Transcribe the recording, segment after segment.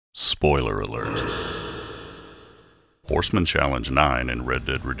Spoiler alert. Horseman Challenge 9 in Red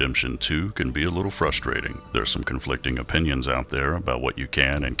Dead Redemption 2 can be a little frustrating. There's some conflicting opinions out there about what you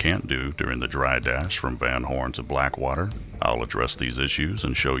can and can't do during the dry dash from Van Horn to Blackwater. I'll address these issues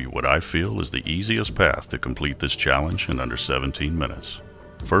and show you what I feel is the easiest path to complete this challenge in under 17 minutes.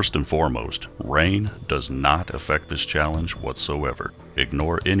 First and foremost, rain does not affect this challenge whatsoever.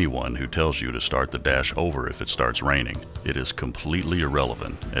 Ignore anyone who tells you to start the dash over if it starts raining. It is completely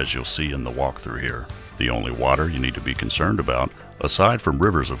irrelevant, as you'll see in the walkthrough here. The only water you need to be concerned about, aside from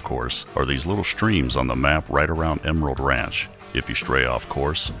rivers of course, are these little streams on the map right around Emerald Ranch. If you stray off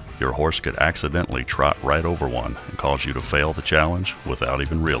course, your horse could accidentally trot right over one and cause you to fail the challenge without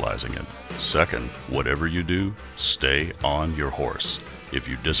even realizing it. Second, whatever you do, stay on your horse. If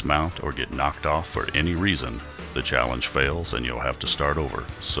you dismount or get knocked off for any reason, the challenge fails and you'll have to start over.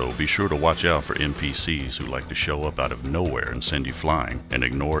 So be sure to watch out for NPCs who like to show up out of nowhere and send you flying, and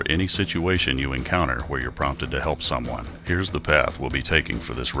ignore any situation you encounter where you're prompted to help someone. Here's the path we'll be taking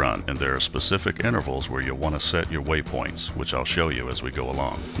for this run, and there are specific intervals where you'll want to set your waypoints, which I'll show you as we go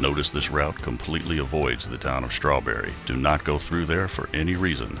along. Notice this route completely avoids the town of Strawberry. Do not go through there for any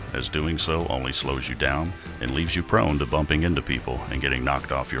reason, as doing so only slows you down and leaves you prone to bumping into people and getting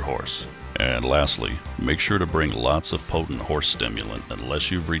knocked off your horse. And lastly, make sure to bring lots of potent horse stimulant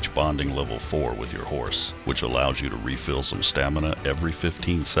unless you've reached bonding level 4 with your horse, which allows you to refill some stamina every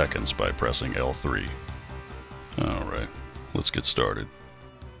 15 seconds by pressing L3. Alright, let's get started.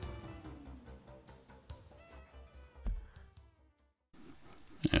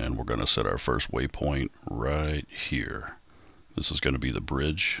 And we're going to set our first waypoint right here. This is going to be the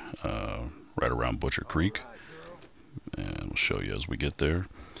bridge right around Butcher Creek, and we'll show you as we get there.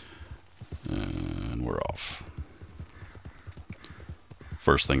 And we're off.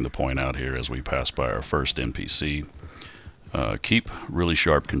 First thing to point out here as we pass by our first NPC, keep really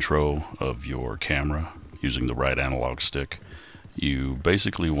sharp control of your camera using the right analog stick. You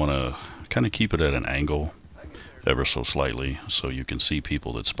basically want to kind of keep it at an angle ever so slightly so you can see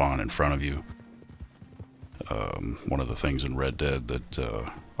people that spawn in front of you. One of the things in Red Dead that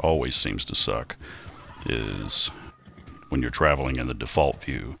always seems to suck is when you're traveling in the default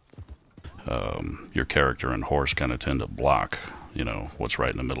view, your character and horse kind of tend to block, what's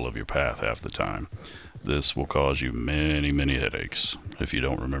right in the middle of your path half the time. This will cause you many, many headaches if you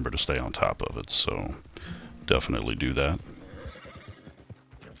don't remember to stay on top of it, so definitely do that.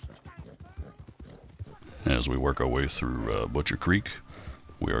 As we work our way through Butcher Creek,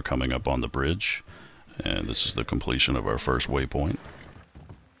 we are coming up on the bridge, and this is the completion of our first waypoint.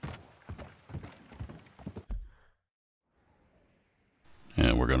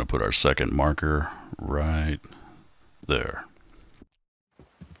 And we're going to put our second marker right there.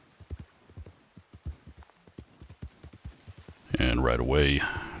 And right away,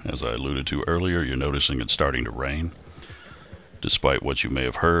 as I alluded to earlier, you're noticing it's starting to rain. Despite what you may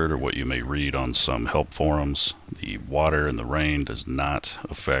have heard or what you may read on some help forums, the water and the rain does not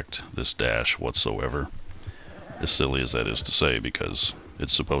affect this dash whatsoever. As silly as that is to say, because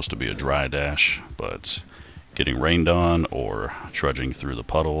it's supposed to be a dry dash, but getting rained on or trudging through the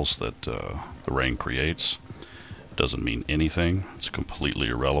puddles that the rain creates doesn't mean anything. It's completely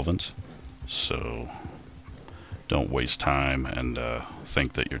irrelevant. So don't waste time and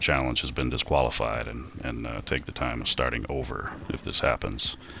think that your challenge has been disqualified and take the time of starting over if this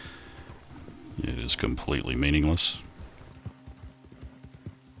happens. It is completely meaningless.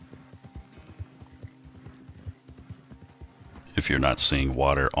 If you're not seeing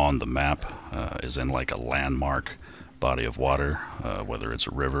water on the map, as in like a landmark body of water, whether it's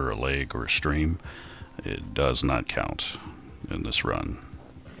a river, a lake, or a stream, it does not count in this run.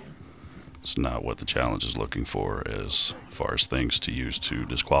 It's not what the challenge is looking for as far as things to use to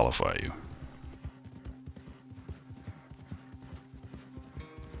disqualify you.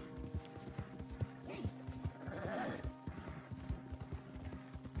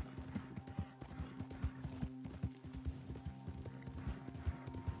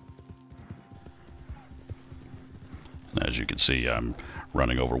 As you can see, I'm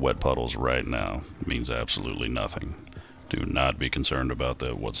running over wet puddles right now. It means absolutely nothing. Do not be concerned about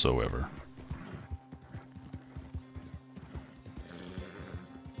that whatsoever.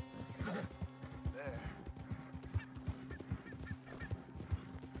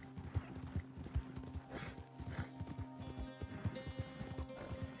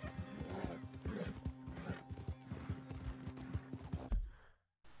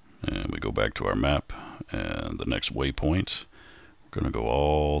 And we go back to our map, and the next waypoint, we're going to go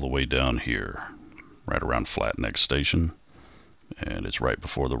all the way down here, right around Flatneck Station, and it's right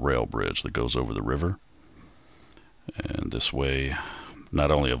before the rail bridge that goes over the river. And this way,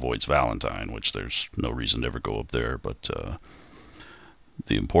 not only avoids Valentine, which there's no reason to ever go up there, but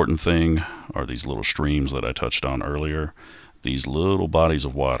the important thing are these little streams that I touched on earlier. These little bodies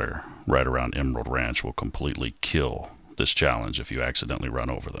of water right around Emerald Ranch will completely kill this challenge if you accidentally run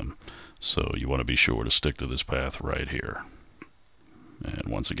over them. So you want to be sure to stick to this path right here. And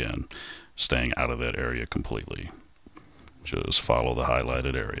once again, staying out of that area completely. Just follow the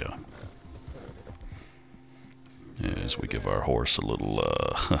highlighted area. As we give our horse a little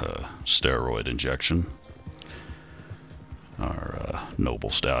steroid injection. Our noble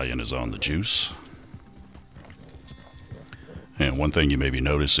stallion is on the juice. And one thing you may be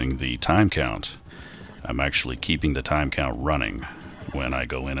noticing, the time count. I'm actually keeping the time count running when I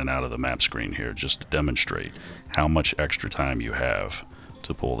go in and out of the map screen here, just to demonstrate how much extra time you have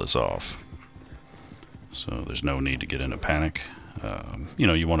to pull this off. So there's no need to get in a panic. You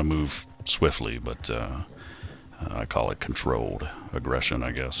know, you want to move swiftly, but I call it controlled aggression,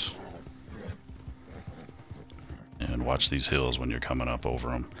 I guess. And watch these hills when you're coming up over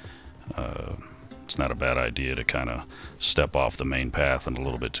them. It's not a bad idea to kind of step off the main path and a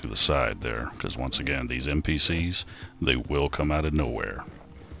little bit to the side there, because once again, these NPCs, they will come out of nowhere.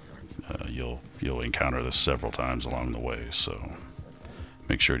 You'll encounter this several times along the way, so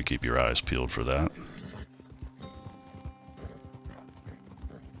make sure to keep your eyes peeled for that.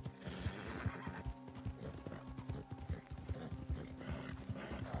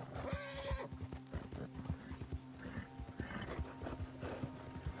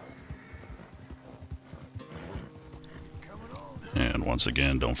 And once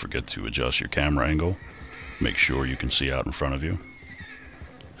again, don't forget to adjust your camera angle. Make sure you can see out in front of you.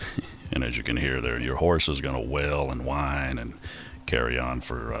 And as you can hear there, your horse is going to wail and whine and carry on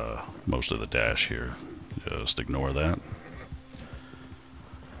for most of the dash here. Just ignore that.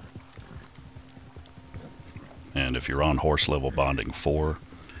 And if you're on horse level bonding 4,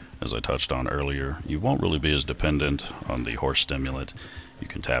 as I touched on earlier, you won't really be as dependent on the horse stimulant. You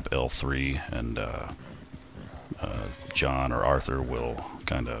can tap L3 and John or Arthur will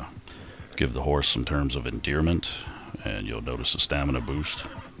kind of give the horse some terms of endearment, and you'll notice a stamina boost,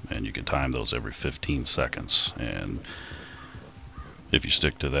 and you can time those every 15 seconds. And if you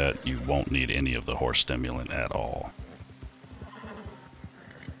stick to that, you won't need any of the horse stimulant at all.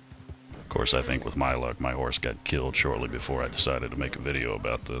 Of course, I think with my luck, my horse got killed shortly before I decided to make a video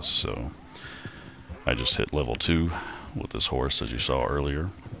about this, so I just hit level 2 with this horse, as you saw earlier.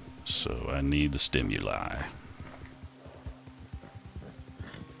 So I need the stimuli.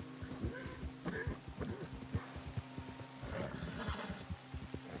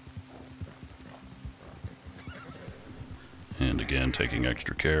 And again, taking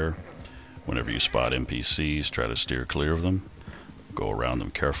extra care. Whenever you spot NPCs, try to steer clear of them. Go around them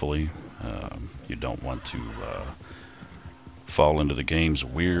carefully. You don't want to fall into the game's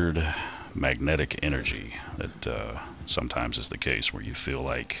weird magnetic energy that sometimes is the case, where you feel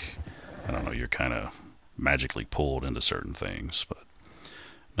like, I don't know, you're kind of magically pulled into certain things. But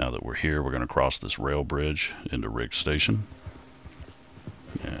now that we're here, we're going to cross this rail bridge into Riggs Station.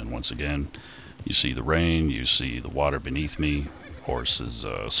 And once again, you see the rain, you see the water beneath me. Horse is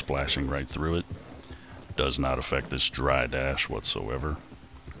splashing right through it. Does not affect this dry dash whatsoever,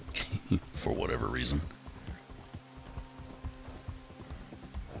 for whatever reason.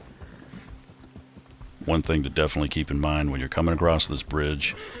 One thing to definitely keep in mind when you're coming across this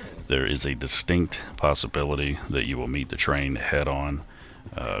bridge, there is a distinct possibility that you will meet the train head on.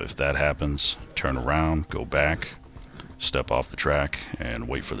 If that happens, turn around, go back, step off the track, and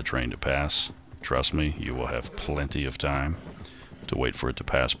wait for the train to pass. Trust me, you will have plenty of time to wait for it to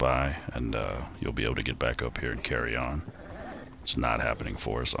pass by, and you'll be able to get back up here and carry on. It's not happening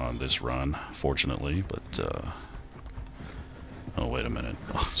for us on this run, fortunately, but oh, wait a minute.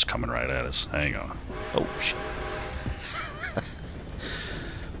 Oh, it's coming right at us. Hang on. Oh, shit.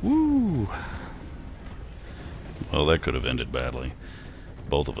 Woo! Well, that could have ended badly.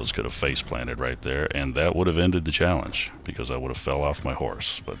 Both of us could have face planted right there, and that would have ended the challenge, because I would have fell off my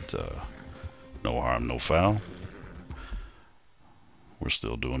horse. But no harm, no foul. We're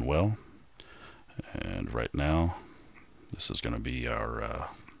still doing well. And right now, this is going to be our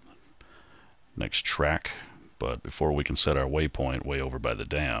next track. But before we can set our waypoint way over by the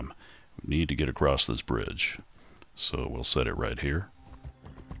dam, we need to get across this bridge. So we'll set it right here.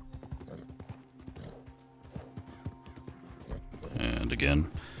 And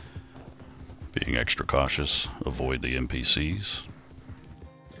again, being extra cautious, avoid the NPCs.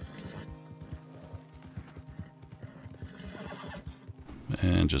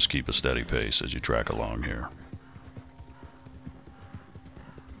 And just keep a steady pace as you track along here.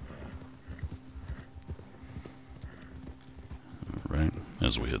 All right.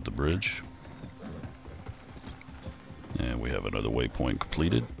 as we hit the bridge. And we have another waypoint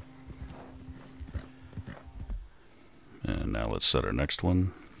completed. And now let's set our next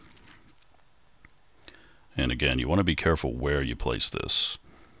one. And again, you want to be careful where you place this.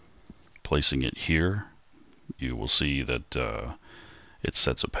 Placing it here, you will see that it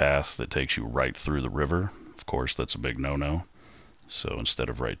sets a path that takes you right through the river. Of course, that's a big no-no. So instead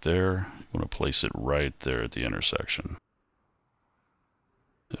of right there, you want to place it right there at the intersection.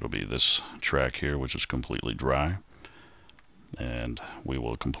 It'll be this track here, which is completely dry. And we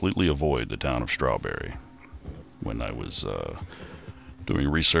will completely avoid the town of Strawberry. When I was doing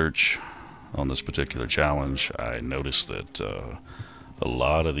research on this particular challenge, I noticed that a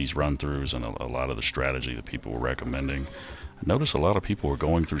lot of these run-throughs and a lot of the strategy that people were recommending, I noticed a lot of people were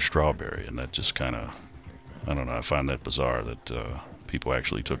going through Strawberry, and that just kind of, I don't know, I find that bizarre that people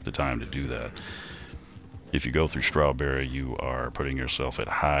actually took the time to do that. If you go through Strawberry, you are putting yourself at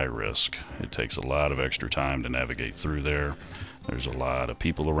high risk. It takes a lot of extra time to navigate through there. There's a lot of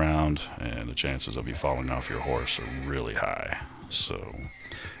people around, and the chances of you falling off your horse are really high. So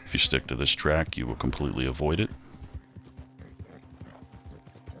if you stick to this track, you will completely avoid it.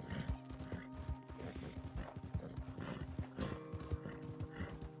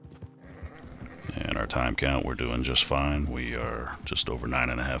 And our time count, we're doing just fine. We are just over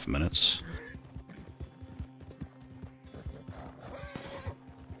 9.5 minutes.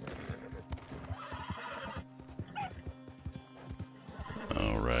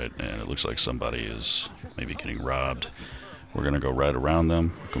 Alright, and it looks like somebody is maybe getting robbed. We're going to go right around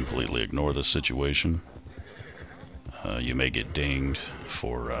them, completely ignore this situation. You may get dinged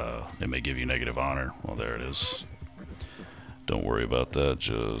for, it may give you negative honor. Well, there it is. Don't worry about that,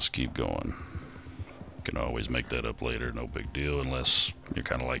 just keep going. You can always make that up later, no big deal, unless you're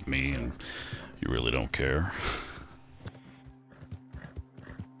kind of like me and you really don't care.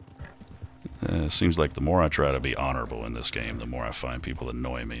 It seems like the more I try to be honorable in this game, the more I find people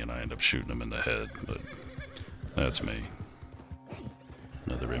annoy me and I end up shooting them in the head, but that's me.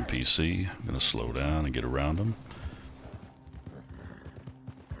 Another NPC, I'm going to slow down and get around them.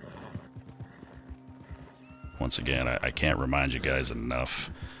 Once again, I can't remind you guys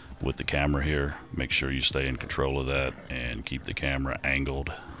enough with the camera here. Make sure you stay in control of that and keep the camera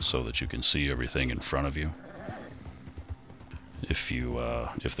angled so that you can see everything in front of you.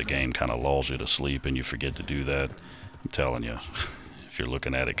 If the game kind of lulls you to sleep and you forget to do that, I'm telling you, if you're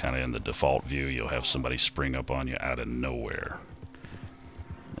looking at it kind of in the default view, you'll have somebody spring up on you out of nowhere.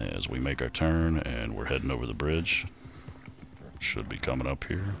 As we make our turn and we're heading over the bridge, should be coming up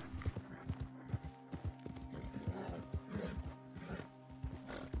here.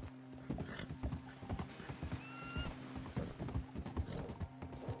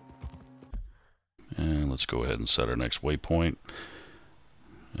 And let's go ahead and set our next waypoint.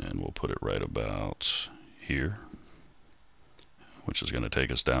 And we'll put it right about here, which is going to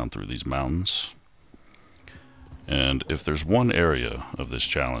take us down through these mountains. And if there's one area of this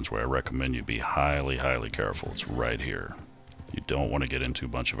challenge where I recommend you be highly, highly careful, it's right here. You don't want to get into a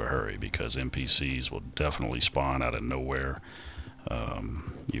bunch of a hurry because NPCs will definitely spawn out of nowhere.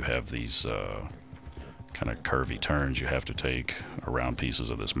 You have these kind of curvy turns you have to take around pieces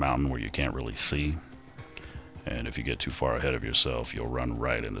of this mountain where you can't really see. And if you get too far ahead of yourself, you'll run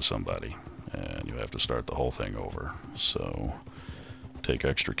right into somebody and you have to start the whole thing over. So take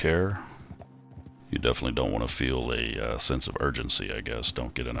extra care. You definitely don't want to feel a sense of urgency, I guess.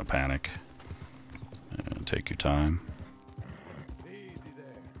 Don't get in a panic and take your time.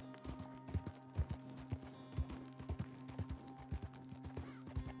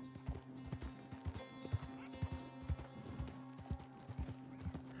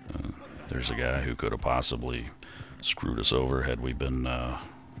 There's a guy who could have possibly screwed us over had we been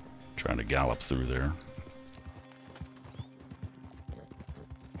trying to gallop through there.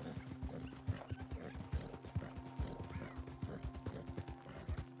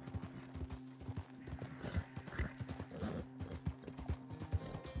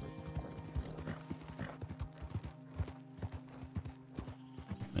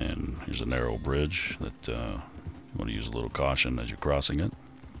 And here's a narrow bridge that you want to use a little caution as you're crossing it.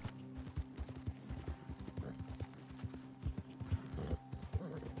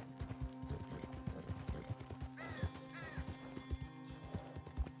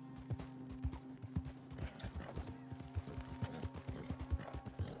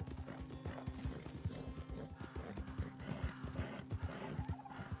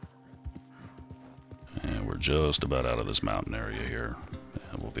 And we're just about out of this mountain area here.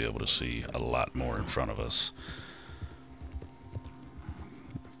 And we'll be able to see a lot more in front of us.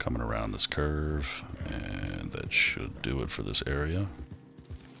 Coming around this curve, and that should do it for this area.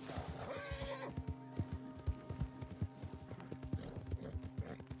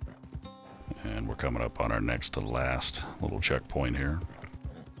 we're coming up on our next to last little checkpoint here.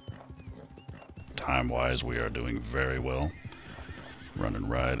 Time-wise, we are doing very well. Running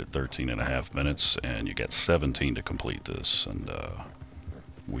right at 13.5 minutes, and you get 17 to complete this. And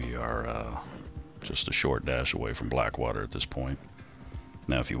we are just a short dash away from Blackwater at this point.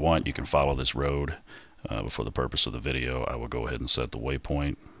 Now, if you want, you can follow this road. But for the purpose of the video, I will go ahead and set the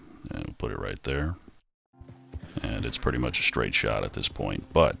waypoint and we'll put it right there. And it's pretty much a straight shot at this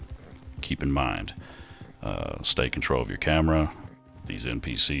point. But keep in mind, stay control of your camera. These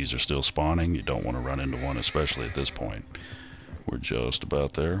NPCs are still spawning. You don't want to run into one, especially at this point. We're just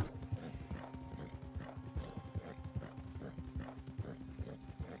about there.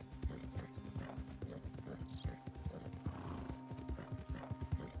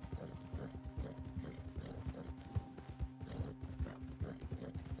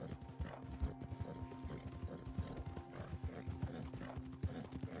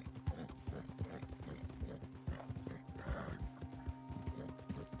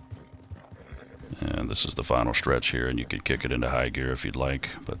 And this is the final stretch here, and you could kick it into high gear if you'd like,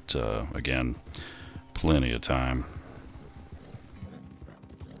 but again, plenty of time.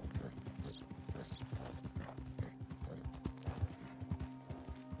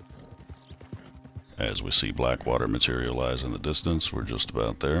 As we see Blackwater materialize in the distance, we're just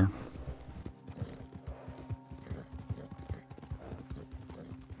about there.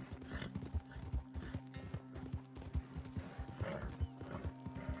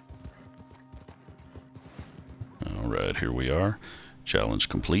 Alright, here we are. Challenge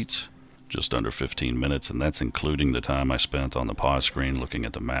complete. Just under 15 minutes, and that's including the time I spent on the pause screen looking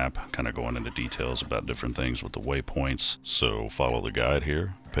at the map, kind of going into details about different things with the waypoints. So follow the guide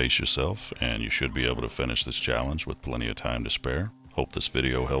here, pace yourself, and you should be able to finish this challenge with plenty of time to spare. Hope this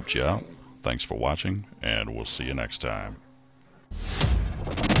video helped you out. Thanks for watching, and we'll see you next time.